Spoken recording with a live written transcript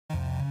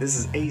This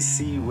is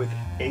AC with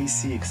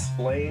AC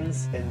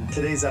Explains. In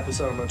today's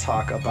episode, I'm going to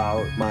talk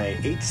about my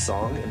 8th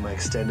song in my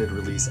extended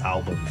release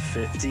album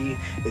 50.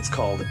 It's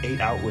called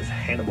 8 Out with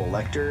Hannibal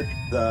Lecter.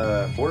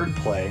 The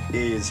wordplay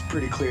is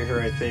pretty clear here,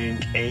 I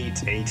think.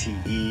 8,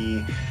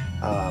 A-T-E,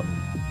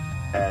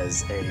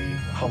 as a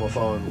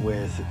homophone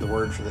with the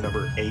word for the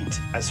number 8.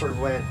 I sort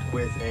of went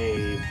with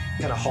a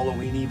kind of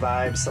Halloween-y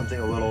vibe, something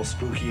a little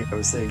spooky. I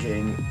was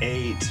thinking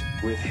 8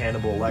 with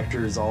Hannibal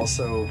Lecter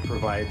also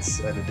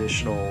provides an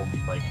additional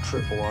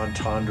triple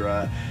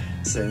entendre,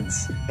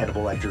 since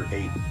Hannibal Lecter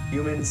ate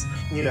humans.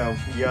 You know,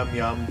 yum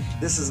yum.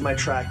 This is my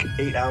track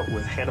 8 Out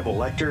with Hannibal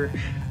Lecter,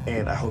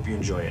 and I hope you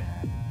enjoy it.